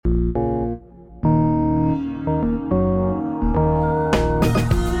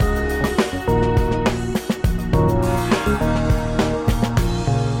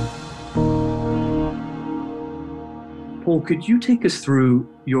Paul, could you take us through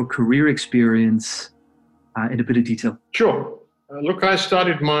your career experience in a bit of detail? Sure. Look, I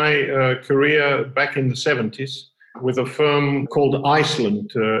started my career back in the 70s with a firm called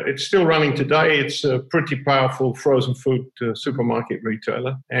Iceland. It's still running today. It's a pretty powerful frozen food supermarket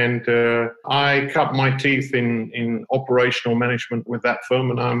retailer. And I cut my teeth in operational management with that firm,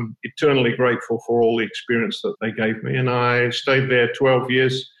 and I'm eternally grateful for all the experience that they gave me. And I stayed there 12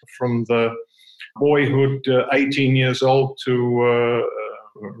 years, from the boyhood, 18 years old, to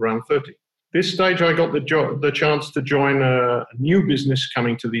around 30. This stage, I got the chance to join a new business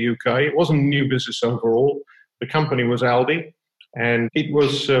coming to the UK. It wasn't a new business overall. The company was Aldi, and it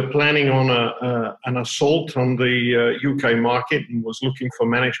was planning on an assault on the UK market and was looking for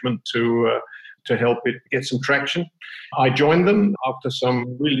management to help it get some traction. I joined them after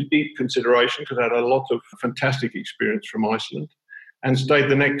some really deep consideration, because I had a lot of fantastic experience from Iceland, and stayed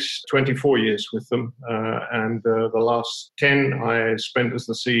the next 24 years with them. And the last 10 I spent as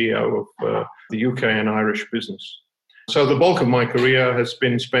the CEO of the UK and Irish business. So the bulk of my career has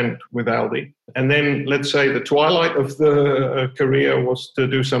been spent with Aldi. And then, let's say, the twilight of the career was to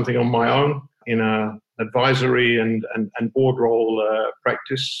do something on my own in an advisory and board role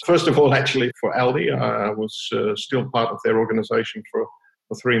practice. First of all, actually, for Aldi, I was still part of their organization for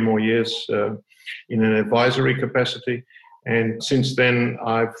 3 more years in an advisory capacity. And since then,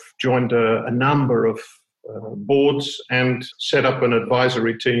 I've joined a number of boards and set up an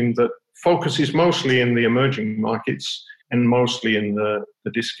advisory team that focuses mostly in the emerging markets and mostly in the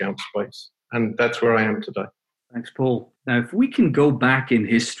discount space. And that's where I am today. Thanks, Paul. Now, if we can go back in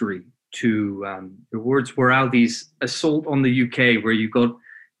history to the words were Aldi's assault on the UK, where you got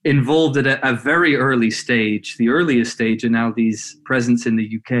involved at a very early stage, the earliest stage in Aldi's presence in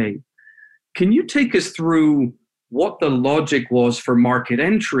the UK. Can you take us through what the logic was for market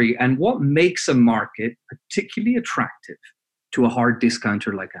entry and what makes a market particularly attractive to a hard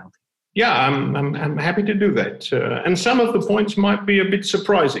discounter like Aldi? Yeah, I'm happy to do that. And some of the points might be a bit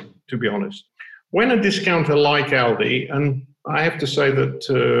surprising, to be honest. When a discounter like Aldi, and I have to say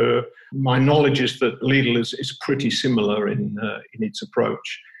that my knowledge is that Lidl is pretty similar in its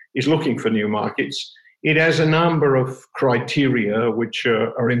approach, is looking for new markets, it has a number of criteria which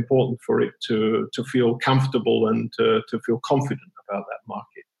are important for it to feel comfortable and to feel confident about that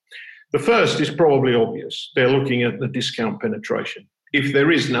market. The first is probably obvious. They're looking at the discount penetration. If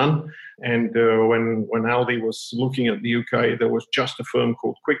there is none, and when Aldi was looking at the UK, there was just a firm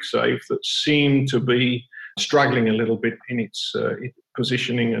called QuickSave that seemed to be struggling a little bit in its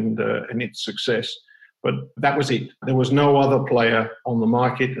positioning and its success. But that was it. There was no other player on the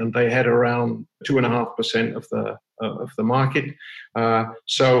market, and they had around 2.5% of the market.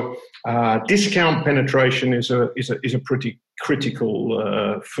 So discount penetration is a pretty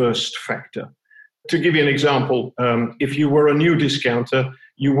critical first factor. To give you an example, if you were a new discounter,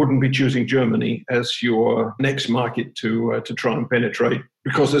 you wouldn't be choosing Germany as your next market to try and penetrate,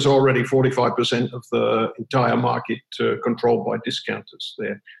 because there's already 45% of the entire market controlled by discounters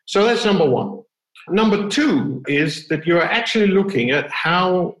there. So that's number one. Number two is that you're actually looking at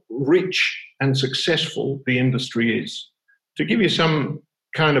how rich and successful the industry is. To give you some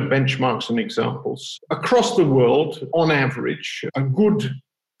kind of benchmarks and examples, across the world, on average, a good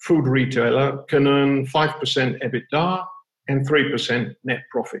food retailer can earn 5% EBITDA and 3% net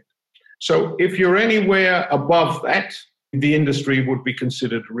profit. So if you're anywhere above that, the industry would be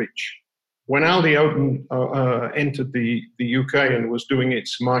considered rich. When Aldi entered the UK and was doing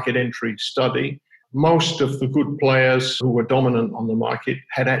its market entry study, most of the good players who were dominant on the market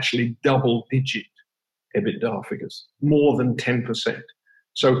had actually double-digit EBITDA figures, more than 10%.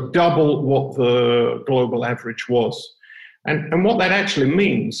 So double what the global average was. And what that actually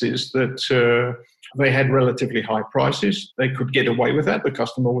means is that they had relatively high prices. They could get away with that. The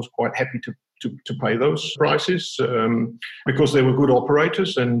customer was quite happy to pay those prices because they were good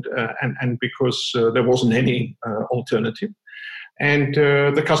operators and because there wasn't any alternative. And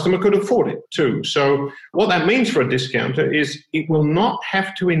the customer could afford it too. So what that means for a discounter is it will not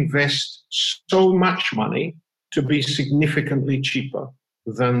have to invest so much money to be significantly cheaper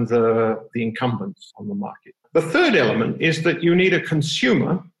than the incumbents on the market. The third element is that you need a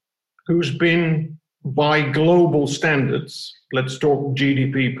consumer who's been, by global standards, let's talk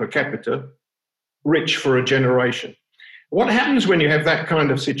GDP per capita, rich for a generation. What happens when you have that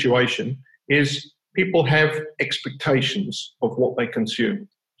kind of situation is people have expectations of what they consume.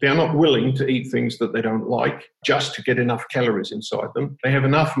 They are not willing to eat things that they don't like just to get enough calories inside them. They have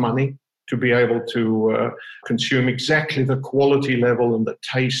enough money to be able to consume exactly the quality level and the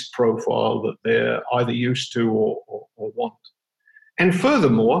taste profile that they're either used to or want. And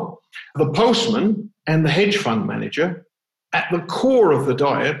furthermore, the postman and the hedge fund manager at the core of the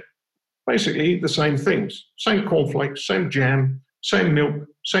diet, basically the same things. Same cornflakes, same jam, same milk,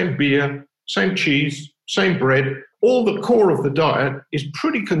 same beer, same cheese, same bread. All the core of the diet is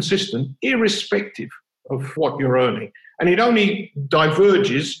pretty consistent, irrespective of what you're earning. And it only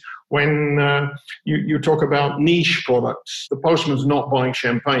diverges when you talk about niche products. The postman's not buying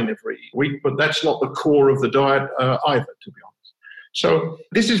champagne every week, but that's not the core of the diet either, to be honest. So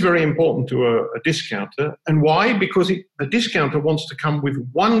this is very important to a discounter. And why? Because the discounter wants to come with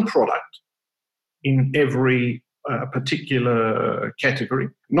one product in every particular category,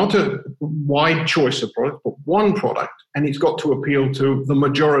 not a wide choice of products, but one product, and it's got to appeal to the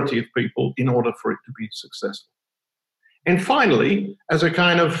majority of people in order for it to be successful. And finally, as a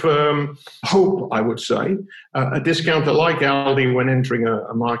kind of hope, I would say, a discounter like Aldi, when entering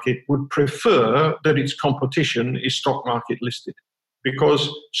a market, would prefer that its competition is stock market listed, because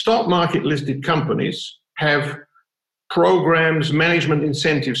stock market listed companies have programs, management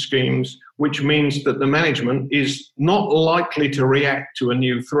incentive schemes, which means that the management is not likely to react to a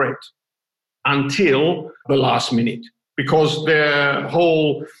new threat until the last minute, because their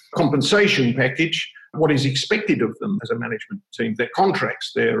whole compensation package, what is expected of them as a management team, their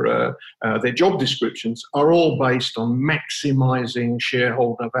contracts, their job descriptions are all based on maximizing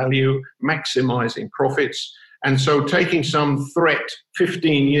shareholder value, maximizing profits. And so taking some threat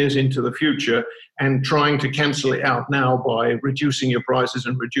 15 years into the future and trying to cancel it out now by reducing your prices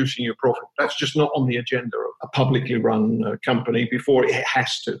and reducing your profit, that's just not on the agenda of a publicly run company before it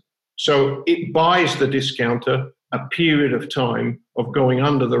has to. So it buys the discounter a period of time of going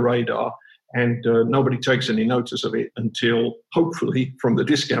under the radar, and nobody takes any notice of it until, hopefully, from the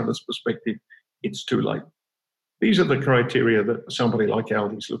discounter's perspective, it's too late. These are the criteria that somebody like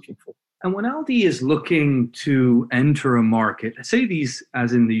Aldi is looking for. And when Aldi is looking to enter a market, say these,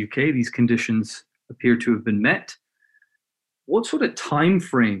 as in the UK, these conditions appear to have been met, what sort of time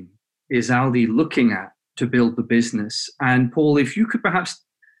frame is Aldi looking at to build the business? And Paul, if you could perhaps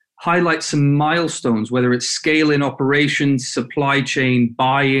highlight some milestones, whether it's scale in operations, supply chain,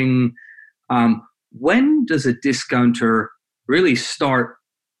 buying, when does a discounter really start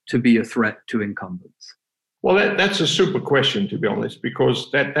to be a threat to incumbents? Well, that's a super question, to be honest, because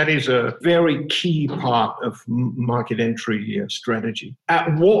that is a very key part of market entry strategy.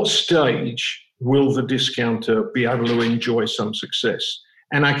 At what stage will the discounter be able to enjoy some success?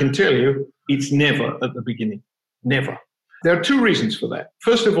 And I can tell you, it's never at the beginning. Never. There are two reasons for that.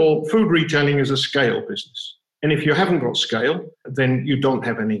 First of all, food retailing is a scale business. And if you haven't got scale, then you don't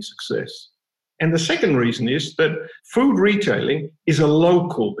have any success. And the second reason is that food retailing is a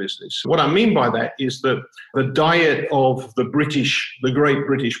local business. What I mean by that is that the diet of the great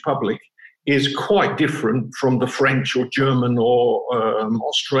British public is quite different from the French or German or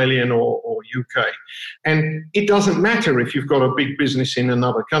Australian or UK. And it doesn't matter if you've got a big business in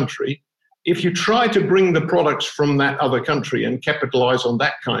another country. If you try to bring the products from that other country and capitalize on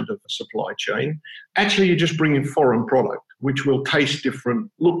that kind of supply chain, actually you're just bringing foreign product, which will taste different,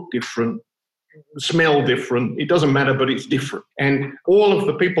 look different, smell different. It doesn't matter, but it's different. And all of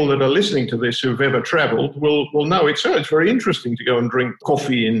the people that are listening to this who've ever traveled will know it's very interesting to go and drink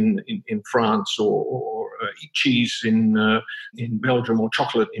coffee in France or eat cheese in Belgium or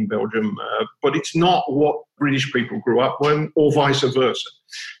chocolate in Belgium. But it's not what British people grew up with, or vice versa.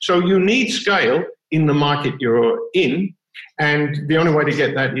 So you need scale in the market you're in. And the only way to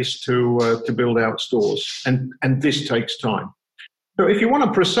get that is to build out stores. And this takes time. So if you want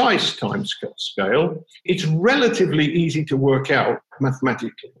a precise time scale, it's relatively easy to work out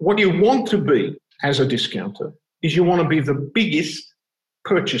mathematically. What you want to be as a discounter is you want to be the biggest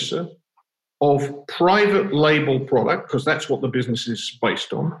purchaser of private label product, because that's what the business is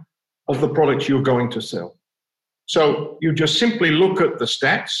based on, of the products you're going to sell. So you just simply look at the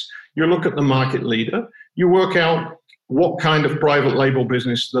stats, you look at the market leader, you work out what kind of private label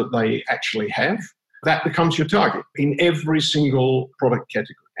business that they actually have. That becomes your target in every single product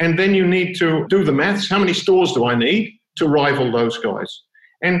category. And then you need to do the maths. How many stores do I need to rival those guys?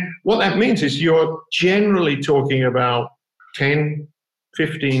 And what that means is you're generally talking about 10,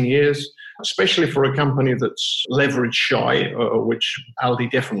 15 years, especially for a company that's leverage shy, which Aldi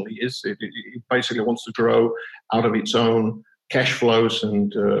definitely is. It basically wants to grow out of its own cash flows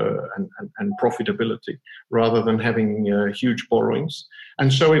and profitability rather than having huge borrowings.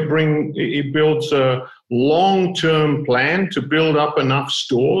 And so it builds a long-term plan to build up enough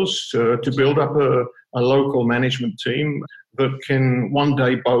stores, to build up a local management team that can one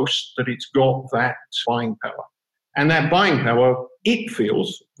day boast that it's got that buying power. And that buying power, it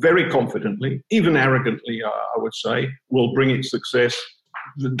feels very confidently, even arrogantly, I would say, will bring it success.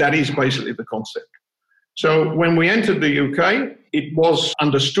 That is basically the concept. So when we entered the UK, it was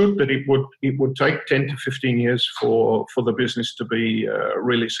understood that it would take 10 to 15 years for the business to be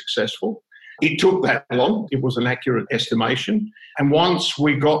really successful. It took that long. It was an accurate estimation. And once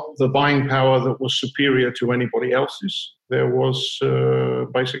we got the buying power that was superior to anybody else's, there was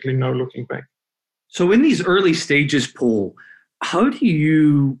basically no looking back. So in these early stages, Paul, how do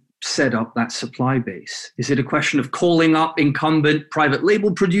you set up that supply base? Is it a question of calling up incumbent private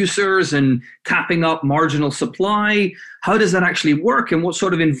label producers and tapping up marginal supply? How does that actually work? And what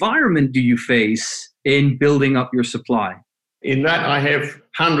sort of environment do you face in building up your supply? In that, I have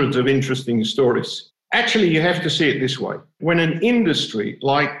hundreds of interesting stories. Actually, you have to see it this way. When an industry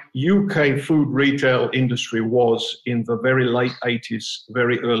like UK food retail industry was in the very late 80s,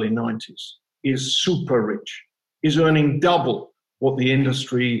 very early 90s, is super rich, is earning double what the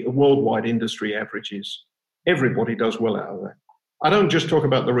industry, worldwide industry average is. Everybody does well out of that. I don't just talk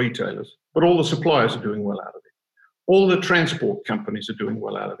about the retailers, but all the suppliers are doing well out of it. All the transport companies are doing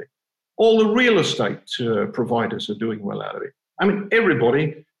well out of it. All the real estate providers are doing well out of it. I mean,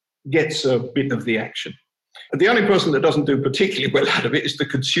 everybody gets a bit of the action. The only person that doesn't do particularly well out of it is the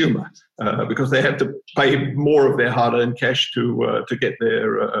consumer, because they have to pay more of their hard-earned cash to get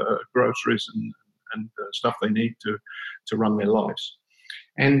their groceries and stuff they need to run their lives.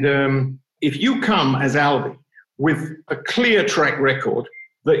 And if you come as Aldi with a clear track record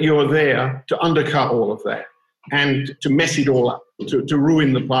that you're there to undercut all of that and to mess it all up, to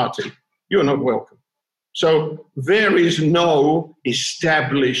ruin the party, you're not welcome. So there is no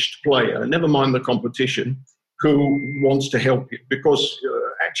established player, never mind the competition, who wants to help you, because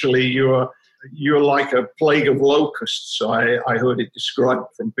actually you're like a plague of locusts. I heard it described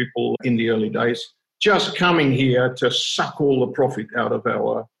from people in the early days, just coming here to suck all the profit out of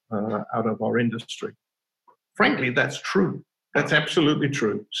our industry. Frankly, that's true. That's absolutely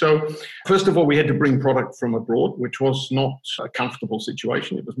true. So, first of all, we had to bring product from abroad, which was not a comfortable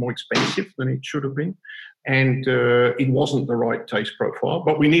situation. It was more expensive than it should have been. And it wasn't the right taste profile,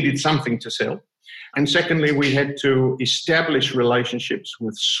 but we needed something to sell. And secondly, we had to establish relationships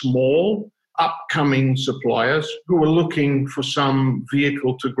with small, upcoming suppliers who were looking for some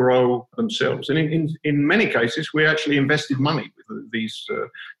vehicle to grow themselves. And in many cases, we actually invested money with these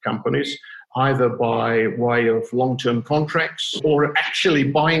companies, either by way of long-term contracts or actually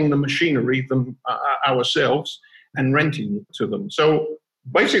buying the machinery ourselves and renting it to them. So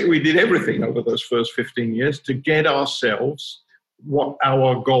basically, we did everything over those first 15 years to get ourselves what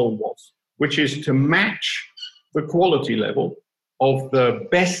our goal was, which is to match the quality level of the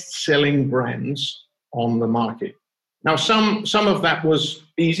best-selling brands on the market. Now, some of that was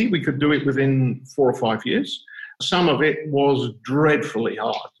easy. We could do it within 4 or 5 years. Some of it was dreadfully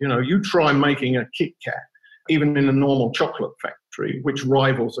hard. You know, you try making a Kit Kat, even in a normal chocolate factory, which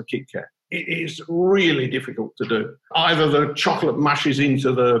rivals a Kit Kat. It is really difficult to do. Either the chocolate mushes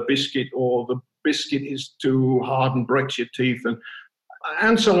into the biscuit or the biscuit is too hard and breaks your teeth,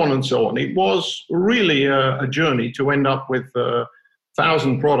 and so on and so on. It was really a journey to end up with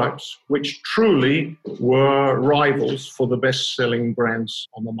 1,000 products, which truly were rivals for the best-selling brands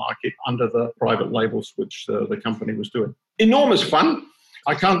on the market under the private labels which the company was doing. Enormous fun.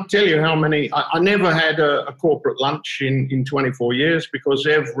 I can't tell you how many. I never had a corporate lunch in 24 years, because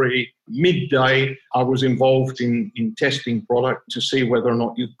every midday I was involved in testing product to see whether or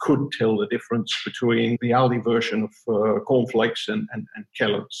not you could tell the difference between the Aldi version of cornflakes and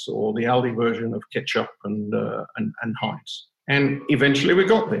Kellogg's, or the Aldi version of ketchup and Heinz. And eventually we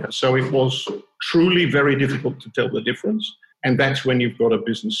got there. So it was truly very difficult to tell the difference. And that's when you've got a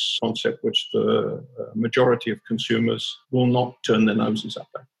business concept which the majority of consumers will not turn their noses up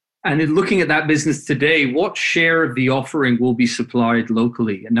at. And in looking at that business today, what share of the offering will be supplied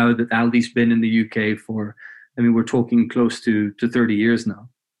locally? And now that Aldi's been in the UK for, we're talking close to 30 years now.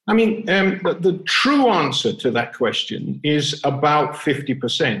 The true answer to that question is about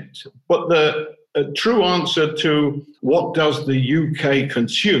 50%. But the true answer to what does the UK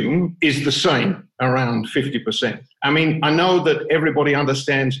consume is the same, around 50%. I know that everybody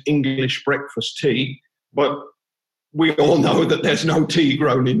understands English breakfast tea, but we all know that there's no tea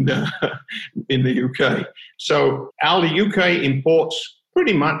grown in the UK. So Aldi UK imports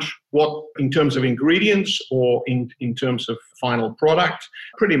pretty much what, in terms of ingredients or in terms of final product,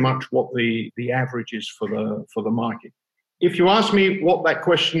 pretty much what the average is for the market. If you ask me what that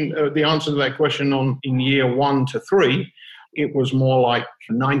question, the answer to that question in year 1 to 3, it was more like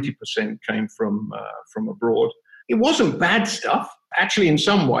 90% came from abroad. It wasn't bad stuff. Actually, in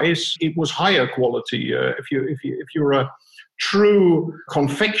some ways, it was higher quality. If you're a true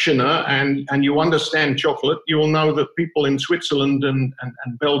confectioner and you understand chocolate, you will know that people in Switzerland and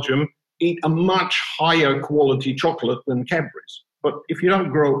Belgium eat a much higher quality chocolate than Cadbury's. But if you don't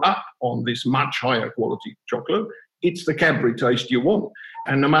grow up on this much higher quality chocolate, it's the Cadbury taste you want.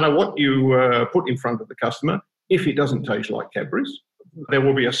 And no matter what you put in front of the customer, if it doesn't taste like Cadbury's, there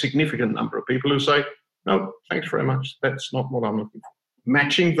will be a significant number of people who say, no, thanks very much. That's not what I'm looking for.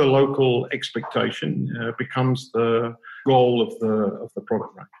 Matching the local expectation becomes the goal of the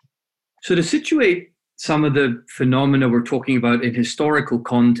product range. So to situate some of the phenomena we're talking about in historical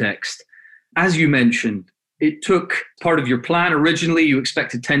context, as you mentioned, it took part of your plan originally. You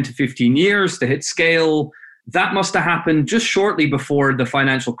expected 10 to 15 years to hit scale. That must have happened just shortly before the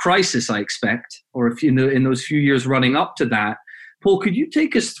financial crisis, I expect, or if in those few years running up to that. Paul, could you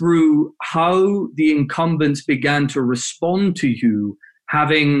take us through how the incumbents began to respond to you,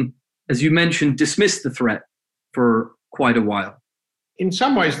 having, as you mentioned, dismissed the threat for quite a while? In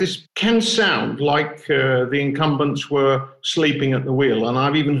some ways, this can sound like the incumbents were sleeping at the wheel, and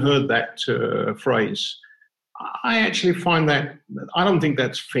I've even heard that phrase. I actually find that, I don't think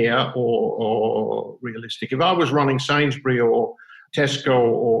that's fair or realistic. If I was running Sainsbury or Tesco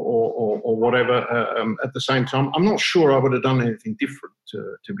or whatever at the same time, I'm not sure I would have done anything different,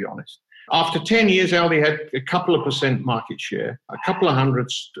 to be honest. After 10 years, Aldi had a couple of percent market share, a couple of hundred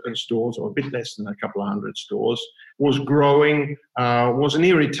stores, or a bit less than a couple of hundred stores, was growing, was an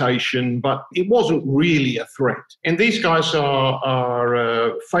irritation, but it wasn't really a threat. And these guys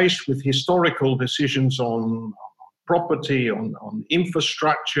are faced with historical decisions on property, on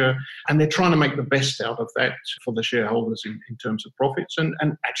infrastructure, and they're trying to make the best out of that for the shareholders in terms of profits. And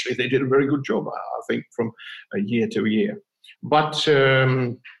actually, they did a very good job, I think, from year to year. But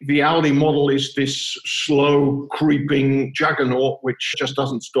the Aldi model is this slow creeping juggernaut which just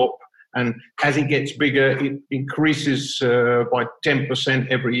doesn't stop. And as it gets bigger, it increases by 10%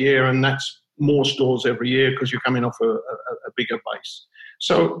 every year. And that's more stores every year because you're coming off a bigger base.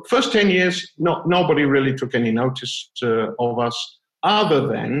 So first 10 years, nobody really took any notice of us, other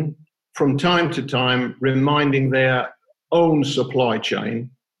than from time to time reminding their own supply chain,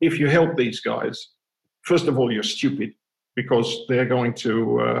 if you help these guys, first of all, you're stupid, because they're going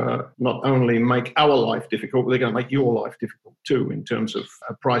to not only make our life difficult, but they're going to make your life difficult too in terms of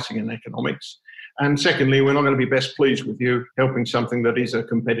pricing and economics. And secondly, we're not going to be best pleased with you helping something that is a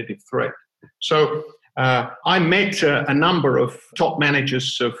competitive threat. So I met a number of top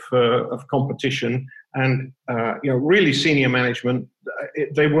managers of competition and really senior management.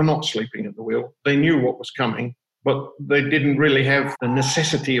 They were not sleeping at the wheel. They knew what was coming, but they didn't really have the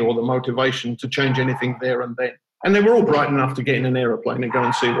necessity or the motivation to change anything there and then. And they were all bright enough to get in an aeroplane and go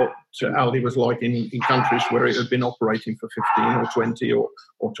and see what Aldi was like in countries where it had been operating for 15 or 20 or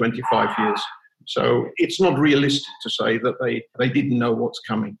 25 years. So it's not realistic to say that they didn't know what's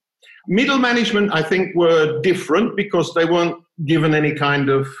coming. Middle management, I think, were different because they weren't given any kind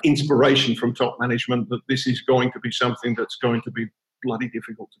of inspiration from top management that this is going to be something that's going to be bloody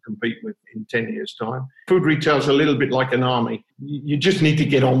difficult to compete with in 10 years' time. Food retail is a little bit like an army. You just need to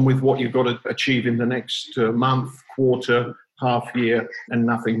get on with what you've got to achieve in the next month, quarter, half year, and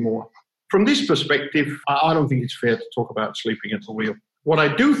nothing more. From this perspective, I don't think it's fair to talk about sleeping at the wheel. What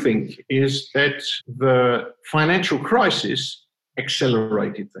I do think is that the financial crisis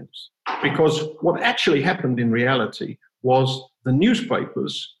accelerated things, because what actually happened in reality was the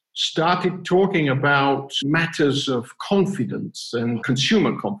newspapers started talking about matters of confidence and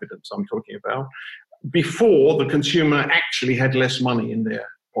consumer confidence, I'm talking about, before the consumer actually had less money in their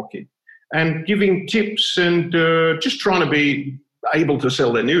pocket, and giving tips and just trying to be able to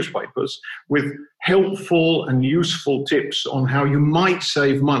sell their newspapers with helpful and useful tips on how you might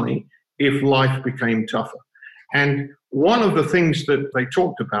save money if life became tougher. And one of the things that they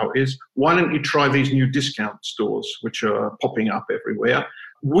talked about is, why don't you try these new discount stores, which are popping up everywhere?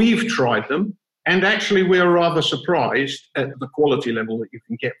 We've tried them, and actually we are rather surprised at the quality level that you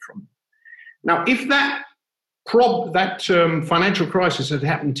can get from them. Now, if that financial crisis had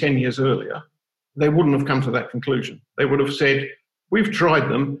happened 10 years earlier, they wouldn't have come to that conclusion. They would have said, we've tried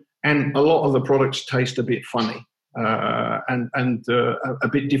them, and a lot of the products taste a bit funny and a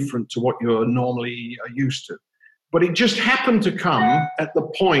bit different to what you're normally used to. But it just happened to come at the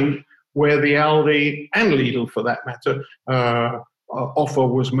point where the Aldi and Lidl, for that matter, offer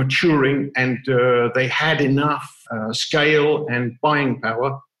was maturing, and they had enough scale and buying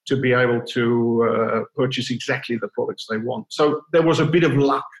power to be able to purchase exactly the products they want. So there was a bit of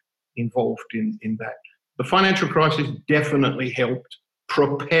luck involved in that. The financial crisis definitely helped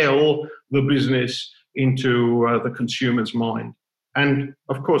propel the business into the consumer's mind. And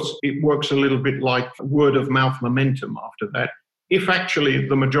of course, it works a little bit like word of mouth momentum after that. if actually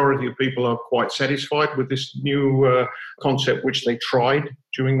the majority of people are quite satisfied with this new concept, which they tried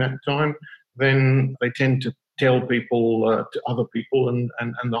during that time, then they tend to tell people to other people, and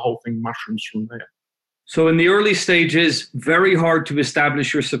the whole thing mushrooms from there. So in the early stages, very hard to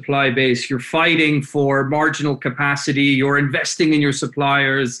establish your supply base. You're fighting for marginal capacity. You're investing in your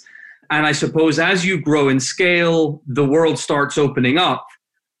suppliers. And I suppose as you grow in scale, the world starts opening up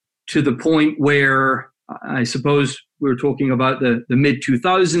to the point where I suppose we're talking about the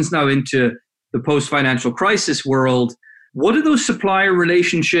mid-2000s now into the post-financial crisis world. What do those supplier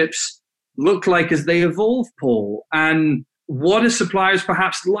relationships look like as they evolve, Paul? And what do suppliers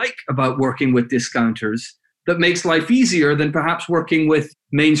perhaps like about working with discounters that makes life easier than perhaps working with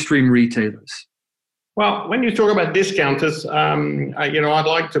mainstream retailers? Well, when you talk about discounters, I'd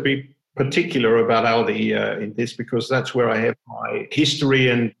like to be particular about Aldi in this, because that's where I have my history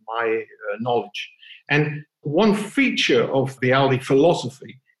and my knowledge. And one feature of the Aldi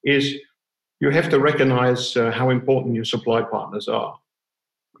philosophy is you have to recognize how important your supply partners are.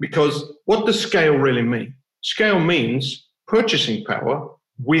 Because what does scale really mean? Scale means purchasing power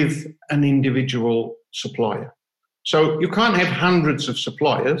with an individual supplier. So you can't have hundreds of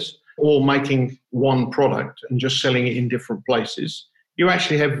suppliers all making one product and just selling it in different places. You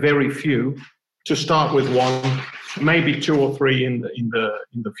actually have very few to start with, one, maybe two or three in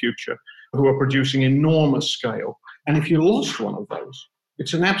the future, who are producing enormous scale. And if you lost one of those,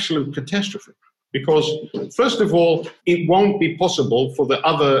 it's an absolute catastrophe. Because, first of all, it won't be possible for the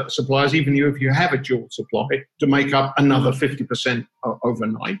other suppliers, even if you have a dual supply, to make up another 50%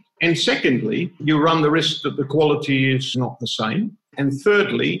 overnight. And secondly, you run the risk that the quality is not the same. And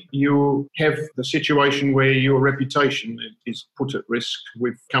thirdly, you have the situation where your reputation is put at risk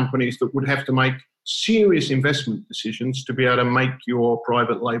with companies that would have to make serious investment decisions to be able to make your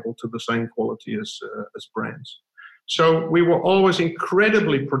private label to the same quality as brands. So we were always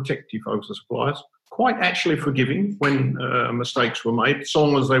incredibly protective of the suppliers, quite actually forgiving when mistakes were made, as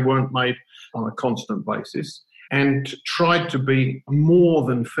long as they weren't made on a constant basis, and tried to be more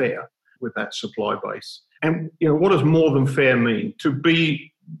than fair with that supply base. And what does more than fair mean? To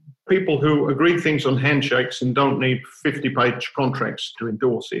be people who agree things on handshakes and don't need 50-page contracts to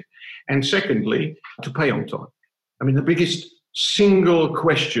endorse it. And secondly, to pay on time. I mean, the biggest single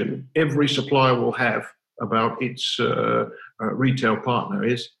question every supplier will have about its retail partner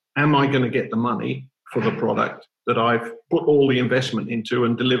is, am I going to get the money for the product that I've put all the investment into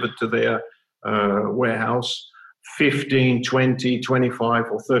and delivered to their warehouse 15, 20, 25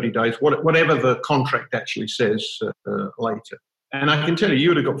 or 30 days, whatever the contract actually says later. And I can tell you, you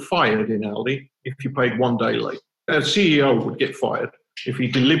would have got fired in Aldi if you paid 1 day late. A CEO would get fired if he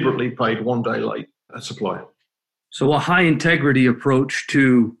deliberately paid 1 day late a supplier. So a high integrity approach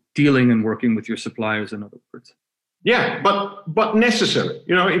to dealing and working with your suppliers, in other words. Yeah, but necessary.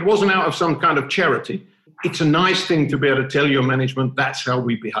 It wasn't out of some kind of charity. It's a nice thing to be able to tell your management that's how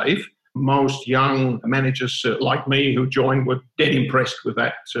we behave. Most young managers like me who joined were dead impressed with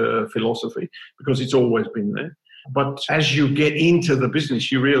that philosophy, because it's always been there. But as you get into the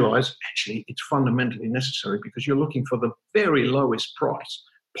business, you realize actually it's fundamentally necessary, because you're looking for the very lowest price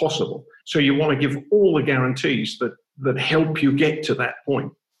possible. So you want to give all the guarantees that help you get to that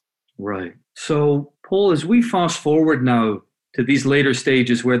point. Right. So, Paul, as we fast forward now to these later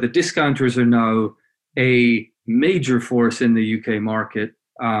stages where the discounters are now a major force in the UK market,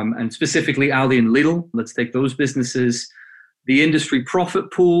 and specifically Aldi and Lidl, let's take those businesses, the industry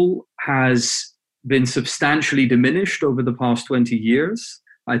profit pool has been substantially diminished over the past 20 years.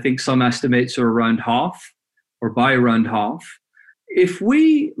 I think some estimates are around half, or by around half. If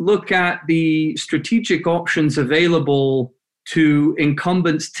we look at the strategic options available to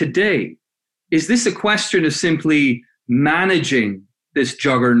incumbents today, is this a question of simply managing this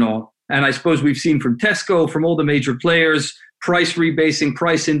juggernaut? And I suppose we've seen from Tesco, from all the major players, price rebasing,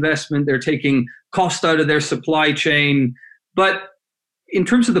 price investment, they're taking cost out of their supply chain. But in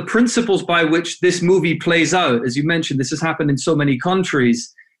terms of the principles by which this movie plays out, as you mentioned, this has happened in so many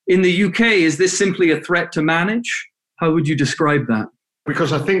countries. In the UK, is this simply a threat to manage? How would you describe that?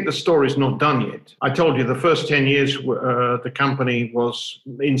 Because I think the story's not done yet. I told you the first 10 years, the company was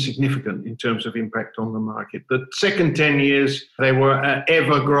insignificant in terms of impact on the market. The second 10 years, they were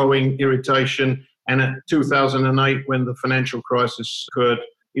ever-growing irritation. And at 2008, when the financial crisis occurred,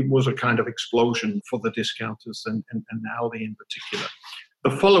 it was a kind of explosion for the discounters and Aldi in particular.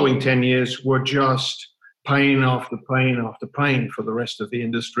 The following 10 years were just pain after pain after pain for the rest of the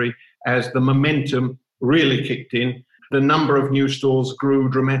industry as the momentum really kicked in. The number of new stores grew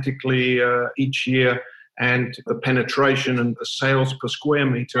dramatically each year, and the penetration and the sales per square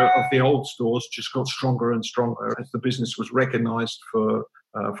meter of the old stores just got stronger and stronger as the business was recognized for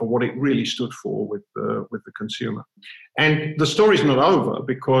what it really stood for with the consumer. And the story's not over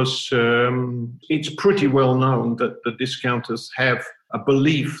because it's pretty well known that the discounters have a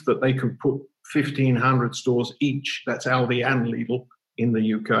belief that they can put 1,500 stores each, that's Aldi and Lidl, in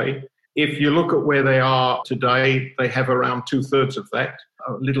the UK. If you look at where they are today, they have around 2/3 of that,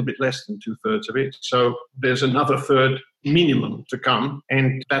 a little bit less than 2/3 of it. So there's another third minimum to come,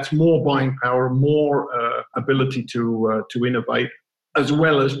 and that's more buying power, more ability to innovate, as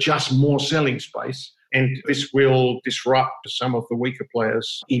well as just more selling space. And this will disrupt some of the weaker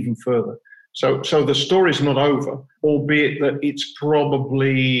players even further. So the story's not over, albeit that it's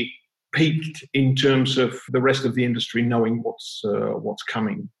probably peaked in terms of the rest of the industry knowing what's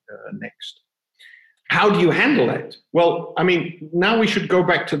coming next. How do you handle that? Well, I mean, now we should go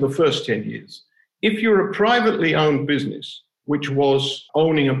back to the first 10 years. If you're a privately owned business, which was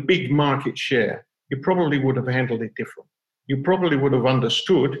owning a big market share, you probably would have handled it different. You probably would have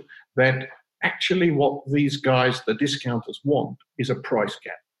understood that actually what these guys, the discounters, want is a price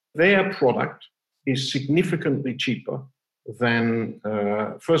gap. Their product is significantly cheaper than,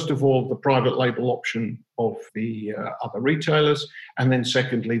 first of all, the private label option of the other retailers, and then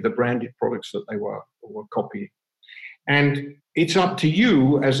secondly, the branded products that they were copying. And it's up to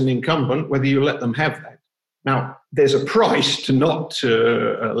you as an incumbent whether you let them have that. Now, there's a price to not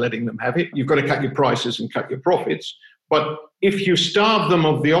letting them have it. You've got to cut your prices and cut your profits. But if you starve them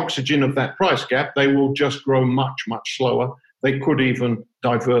of the oxygen of that price gap, they will just grow much, much slower. They could even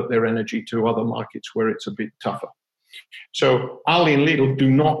divert their energy to other markets where it's a bit tougher. So Aldi and Lidl do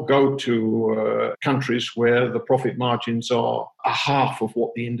not go to countries where the profit margins are a half of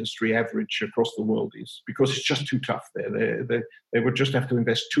what the industry average across the world is, because it's just too tough there. They would just have to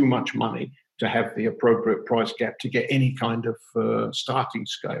invest too much money to have the appropriate price gap to get any kind of starting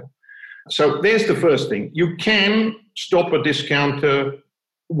scale. So there's the first thing. You can stop a discounter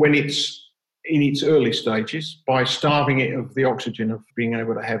when it's in its early stages by starving it of the oxygen of being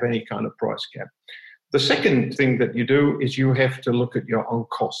able to have any kind of price gap. The second thing that you do is you have to look at your own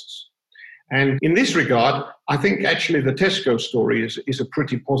costs. And in this regard, I think actually the Tesco story is a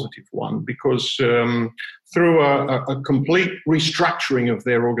pretty positive one, because through a complete restructuring of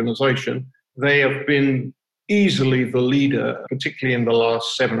their organization, they have been easily the leader, particularly in the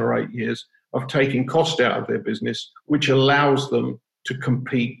last 7 or 8 years, of taking cost out of their business, which allows them to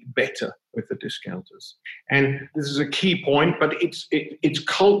compete better with the discounters. And this is a key point, but it's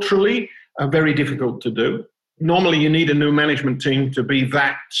culturally very difficult to do. Normally, you need a new management team to be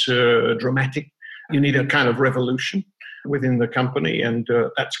that dramatic. You need a kind of revolution within the company, and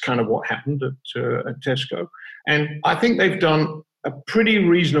that's kind of what happened at Tesco. And I think they've done a pretty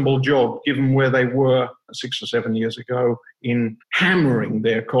reasonable job, given where they were 6 or 7 years ago, in hammering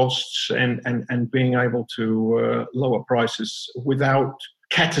their costs and being able to lower prices without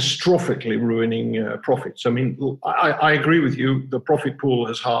catastrophically ruining profits. I mean, I agree with you. The profit pool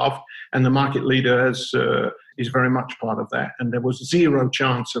has halved, and the market leader is very much part of that. And there was zero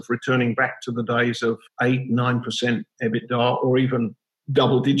chance of returning back to the days of 8-9% EBITDA, or even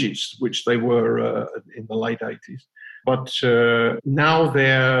double digits, which they were in the late 80s. But now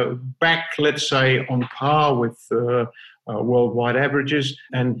they're back, let's say, on par with worldwide averages,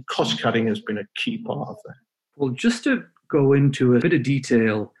 and cost cutting has been a key part of that. Well, just to go into a bit of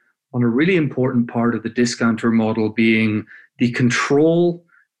detail on a really important part of the discounter model being the control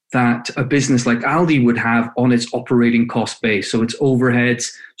that a business like Aldi would have on its operating cost base. So its overheads,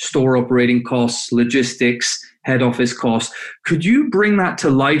 store operating costs, logistics, head office costs. Could you bring that to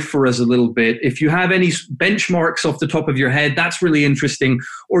life for us a little bit? If you have any benchmarks off the top of your head, that's really interesting.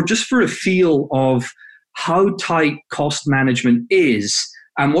 Or just for a feel of how tight cost management is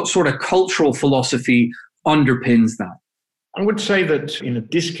and what sort of cultural philosophy underpins that. I would say that in a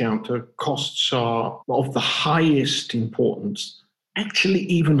discounter, costs are of the highest importance, actually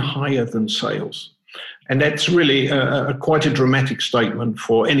even higher than sales. And that's really quite a dramatic statement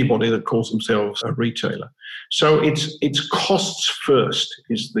for anybody that calls themselves a retailer. So it's costs first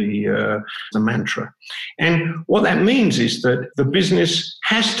is the mantra. And what that means is that the business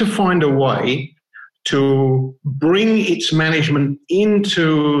has to find a way to bring its management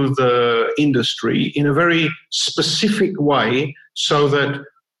into the industry in a very specific way so that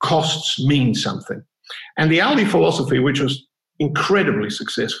costs mean something. And the Aldi philosophy, which was incredibly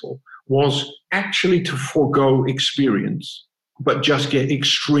successful, was actually to forego experience, but just get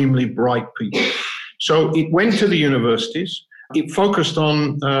extremely bright people. So it went to the universities. It focused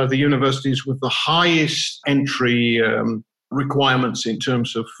on the universities with the highest entry requirements in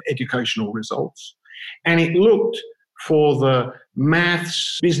terms of educational results. And it looked for the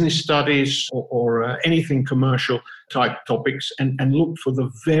maths, business studies, or anything commercial type topics, and looked for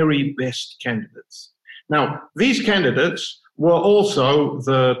the very best candidates. Now, these candidates were also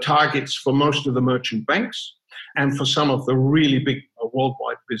the targets for most of the merchant banks and for some of the really big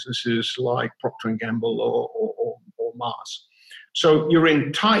worldwide businesses like Procter & Gamble or Mars. So you're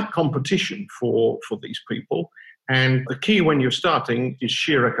in tight competition for these people. And the key when you're starting is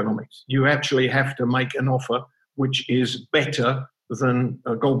sheer economics. You actually have to make an offer which is better than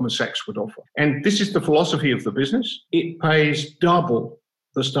Goldman Sachs would offer. And this is the philosophy of the business. It pays double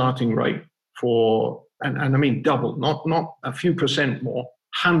the starting rate for, and I mean double, not a few percent more,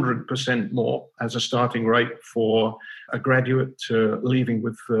 100% more as a starting rate for a graduate leaving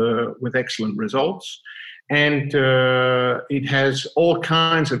with excellent results. And it has all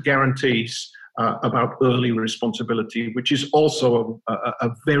kinds of guarantees about early responsibility, which is also a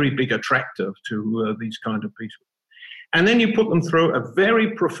very big attractor to these kind of people. And then you put them through a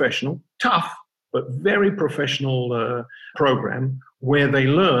very professional, tough, but very professional program where they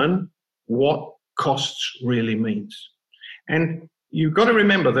learn what costs really means. And you've got to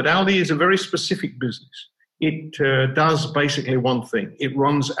remember that Aldi is a very specific business. It does basically one thing. It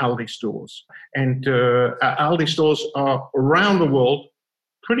runs Aldi stores. And Aldi stores are around the world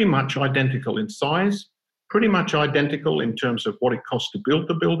pretty much identical in size, pretty much identical in terms of what it costs to build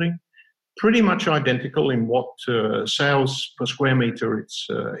the building, pretty much identical in what sales per square meter it's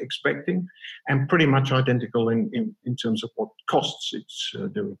expecting, and pretty much identical in terms of what costs it's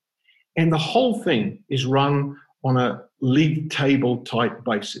doing. And the whole thing is run on a league table type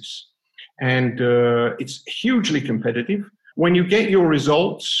basis. And it's hugely competitive. When you get your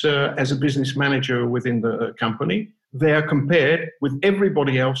results as a business manager within the company, they are compared with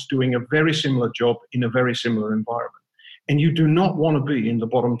everybody else doing a very similar job in a very similar environment. And you do not want to be in the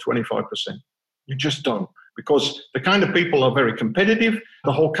bottom 25%. You just don't, because the kind of people are very competitive.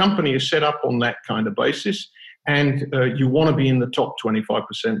 The whole company is set up on that kind of basis. And you want to be in the top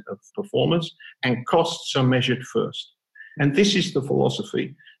 25% of performers, and costs are measured first. And this is the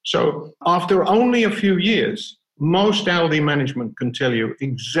philosophy. So after only a few years, most Aldi management can tell you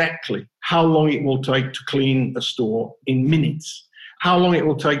exactly how long it will take to clean a store in minutes, how long it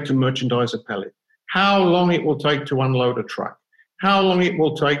will take to merchandise a pallet, how long it will take to unload a truck, how long it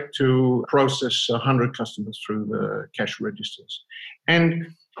will take to process 100 customers through the cash registers.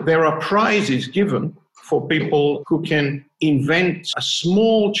 And there are prizes given for people who can invent a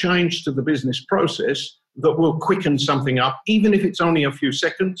small change to the business process that will quicken something up, even if it's only a few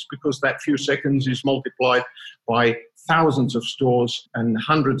seconds, because that few seconds is multiplied by thousands of stores and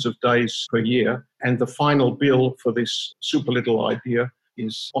hundreds of days per year. And the final bill for this super little idea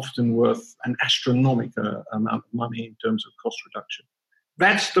is often worth an astronomical amount of money in terms of cost reduction.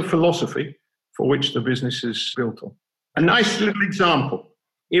 That's the philosophy for which the business is built on. A nice little example.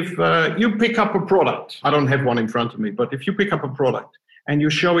 If you pick up a product, I don't have one in front of me, but if you pick up a product and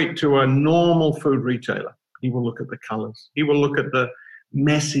you show it to a normal food retailer, he will look at the colors. He will look at the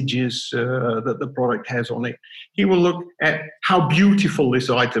messages that the product has on it. He will look at how beautiful this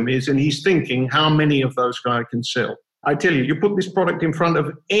item is, and he's thinking how many of those guys can sell. I tell you, you put this product in front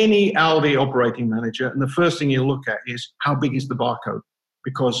of any Aldi operating manager, and the first thing you look at is how big is the barcode?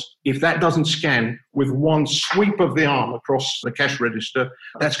 Because if that doesn't scan with one sweep of the arm across the cash register,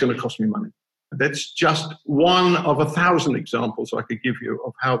 that's going to cost me money. That's just one of 1,000 examples I could give you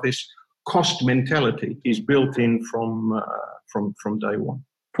of how this cost mentality is built in from day one.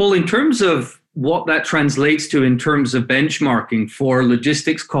 Paul, in terms of what that translates to in terms of benchmarking for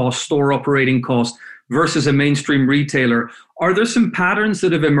logistics costs, store operating costs versus a mainstream retailer, are there some patterns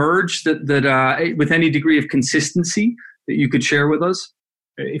that have emerged that with any degree of consistency that you could share with us?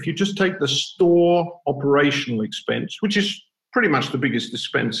 If you just take the store operational expense, which is pretty much the biggest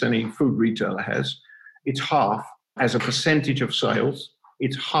expense any food retailer has, it's half as a percentage of sales.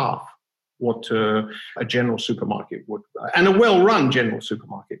 It's half what a general supermarket would. And a well-run general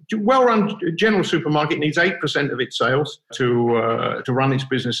supermarket. Well-run general supermarket needs 8% of its sales to run its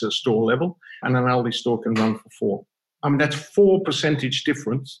business at store level, and an Aldi store can run for 4%. I mean, that's 4%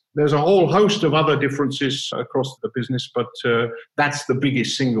 difference. There's a whole host of other differences across the business, but that's the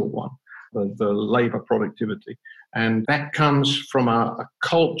biggest single one, the labor productivity. And that comes from a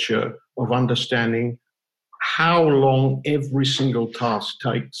culture of understanding how long every single task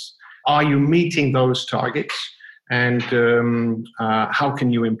takes. Are you meeting those targets? And how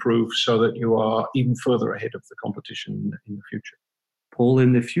can you improve so that you are even further ahead of the competition in the future? Paul,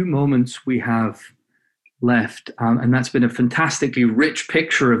 in the few moments we have left, and that's been a fantastically rich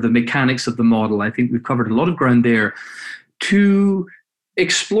picture of the mechanics of the model. I think we've covered a lot of ground there. To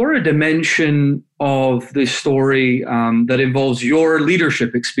explore a dimension of this story that involves your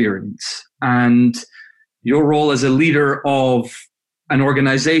leadership experience and your role as a leader of an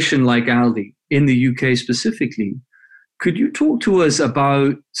organization like Aldi in the UK specifically. Could you talk to us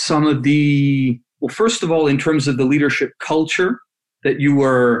about some of well, first of all, in terms of the leadership culture that you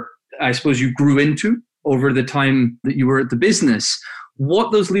grew into over the time that you were at the business,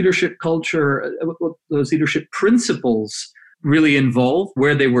 what those leadership principles really involve,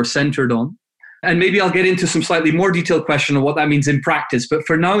 where they were centered on. And maybe I'll get into some slightly more detailed question of what that means in practice. But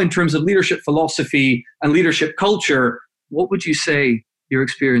for now, in terms of leadership philosophy and leadership culture, what would you say your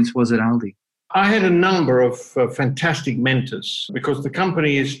experience was at Aldi? I had a number of fantastic mentors because the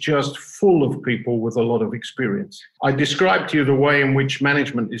company is just full of people with a lot of experience. I described to you the way in which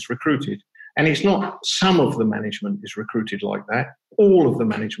management is recruited. And it's not some of the management is recruited like that. All of the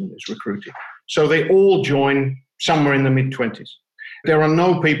management is recruited. So they all join somewhere in the mid-20s. There are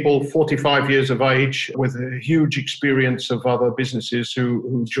no people 45 years of age with a huge experience of other businesses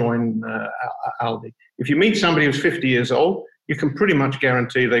who join Aldi. If you meet somebody who's 50 years old, you can pretty much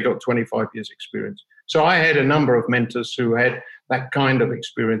guarantee they got 25 years experience. So I had a number of mentors who had that kind of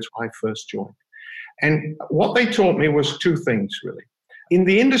experience when I first joined. And what they taught me was two things, really. In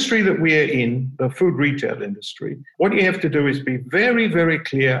the industry that we are in, the food retail industry, what you have to do is be very, very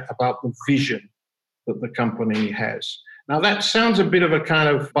clear about the vision that the company has. Now, that sounds a bit of a kind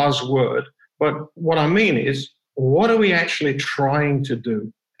of buzzword, but what I mean is, what are we actually trying to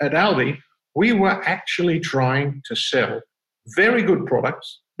do? At Aldi, we were actually trying to sell very good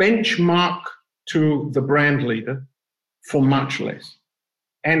products, benchmark to the brand leader for much less.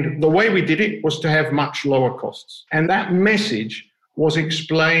 And the way we did it was to have much lower costs. And that message was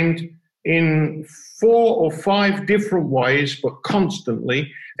explained in 4 or 5 different ways, but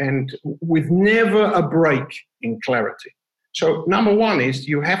constantly and with never a break in clarity. So number one is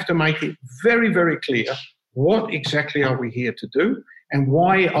you have to make it very, very clear what exactly are we here to do and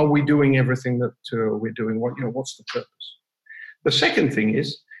why are we doing everything that we're doing? What's the purpose? The second thing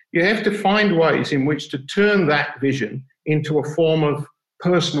is you have to find ways in which to turn that vision into a form of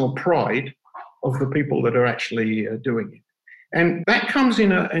personal pride of the people that are actually doing it. And that comes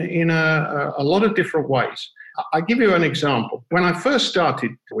in a lot of different ways. I'll give you an example. When I first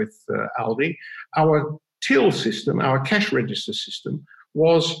started with Aldi, our till system, our cash register system,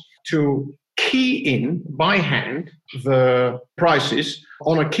 was to key in by hand the prices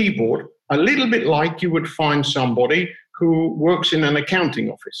on a keyboard, a little bit like you would find somebody who works in an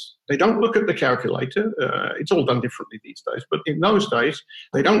accounting office. They don't look at the calculator. It's all done differently these days. But in those days,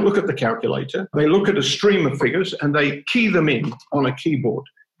 they don't look at the calculator. They look at a stream of figures and they key them in on a keyboard.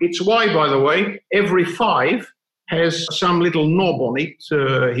 It's why, by the way, every 5 has some little knob on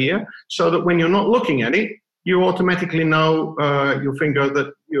it here, so that when you're not looking at it, you automatically know your finger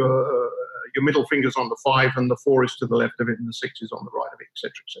that your middle finger's on the 5 and the 4 is to the left of it and the 6 is on the right of it,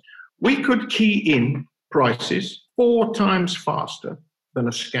 etc., etc. We could key in prices 4 times faster than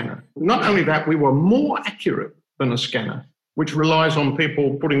a scanner. Not only that, we were more accurate than a scanner, which relies on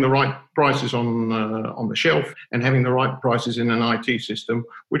people putting the right prices on the shelf and having the right prices in an IT system,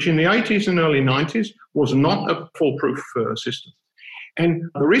 which in the 80s and early 90s was not a foolproof system. And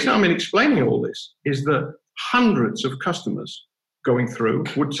the reason I'm explaining all this is that hundreds of customers going through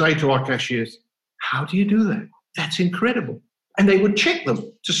would say to our cashiers, "How do you do that? That's incredible." And they would check them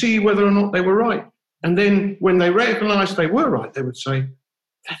to see whether or not they were right. And then when they recognized they were right, they would say,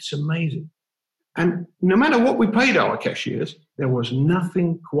 "That's amazing." And no matter what we paid our cashiers, there was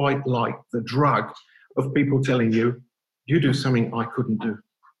nothing quite like the drug of people telling you, "You do something I couldn't do."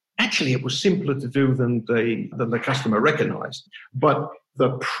 Actually, it was simpler to do than the customer recognized. But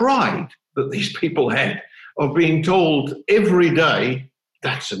the pride that these people had of being told every day,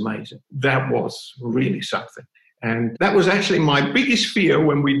 "That's amazing," that was really something. And that was actually my biggest fear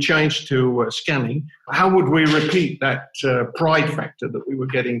when we changed to scanning. How would we repeat that pride factor that we were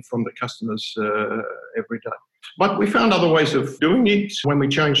getting from the customers every day? But we found other ways of doing it when we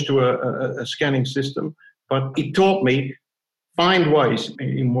changed to a scanning system. But it taught me, find ways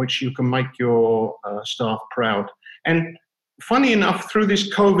in which you can make your staff proud. And funny enough, through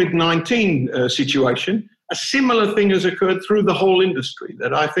this COVID-19 situation, a similar thing has occurred through the whole industry,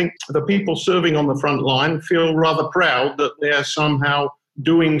 that I think the people serving on the front line feel rather proud that they're somehow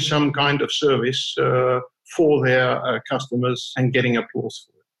doing some kind of service for their customers and getting applause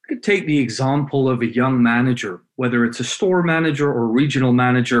for it. I could take the example of a young manager, whether it's a store manager or regional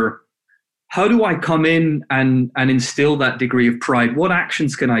manager. How do I come in and instill that degree of pride? What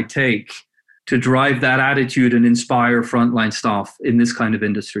actions can I take to drive that attitude and inspire frontline staff in this kind of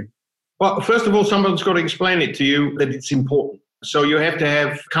industry? Well, first of all, someone's got to explain it to you that it's important. So you have to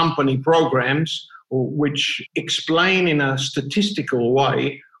have company programs which explain in a statistical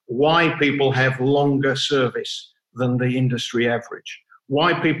way why people have longer service than the industry average,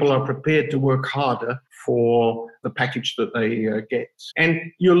 why people are prepared to work harder for the package that they get. And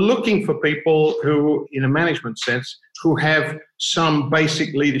you're looking for people who, in a management sense, who have some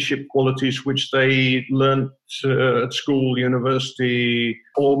basic leadership qualities which they learned at school, university,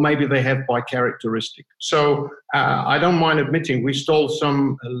 or maybe they have by characteristic. So I don't mind admitting we stole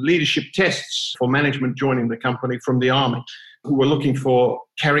some leadership tests for management joining the company from the Army, who were looking for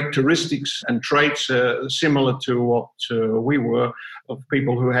characteristics and traits similar to what we were, of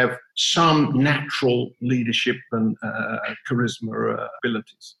people who have some natural leadership and charisma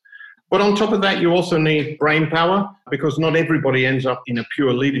abilities. But on top of that, you also need brain power, because not everybody ends up in a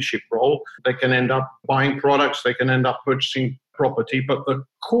pure leadership role. They can end up buying products, they can end up purchasing property, but the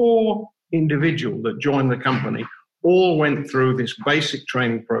core individual that joined the company all went through this basic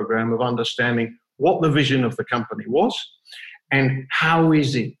training program of understanding what the vision of the company was, and how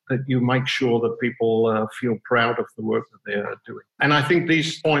is it that you make sure that people feel proud of the work that they're doing. And I think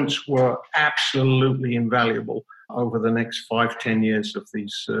these points were absolutely invaluable over the next 5-10 years of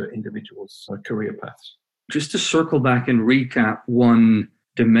these individuals' career paths. Just to circle back and recap one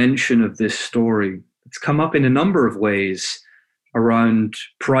dimension of this story, it's come up in a number of ways around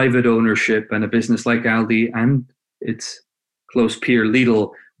private ownership and a business like Aldi and its close peer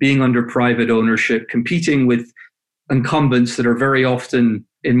Lidl being under private ownership, competing with incumbents that are very often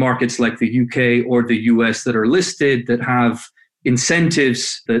in markets like the UK or the US that are listed, that have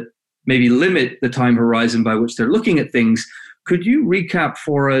incentives that maybe limit the time horizon by which they're looking at things. Could you recap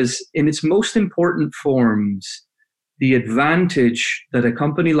for us, in its most important forms, the advantage that a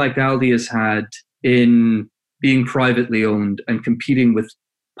company like Aldi has had in being privately owned and competing with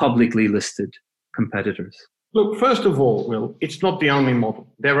publicly listed competitors? Look, first of all, Will, it's not the only model.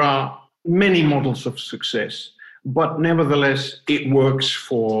 There are many models of success, but nevertheless, it works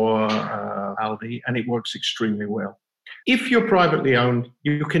for Aldi, and it works extremely well. If you're privately owned,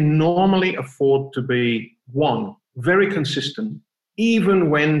 you can normally afford to be, one, very consistent, even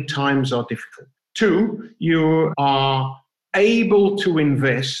when times are difficult. Two, you are able to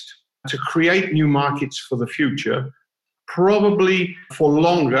invest to create new markets for the future, probably for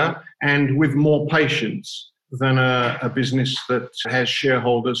longer and with more patience than a business that has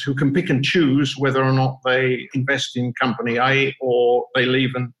shareholders who can pick and choose whether or not they invest in company A or they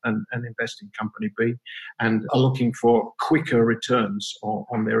leave and invest in company B, and are looking for quicker returns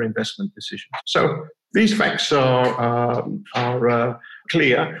on their investment decisions. So these facts are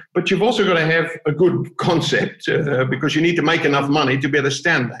clear, but you've also got to have a good concept because you need to make enough money to be able to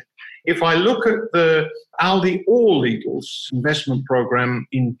stand that. If I look at the Aldi or Lidl's investment program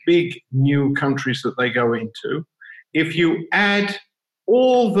in big new countries that they go into, if you add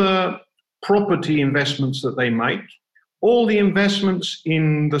all the property investments that they make, all the investments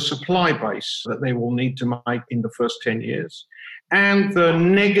in the supply base that they will need to make in the first 10 years, and the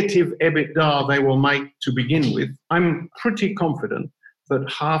negative EBITDA they will make to begin with, I'm pretty confident that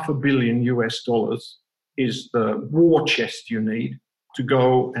 $500 million is the war chest you need to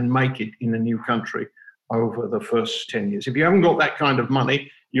go and make it in a new country over the first 10 years. If you haven't got that kind of money,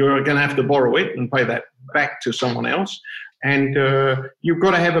 you're going to have to borrow it and pay that back to someone else. And you've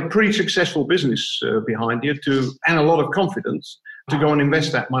got to have a pretty successful business behind you and a lot of confidence to go and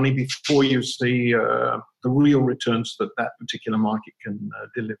invest that money before you see the real returns that particular market can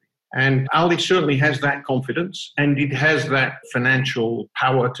deliver. And Aldi certainly has that confidence, and it has that financial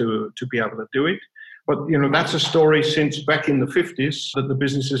power to be able to do it. But, that's a story since back in the 50s that the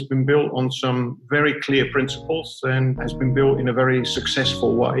business has been built on some very clear principles and has been built in a very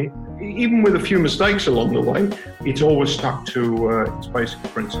successful way. Even with a few mistakes along the way, it's always stuck to its basic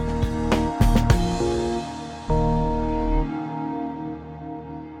principles.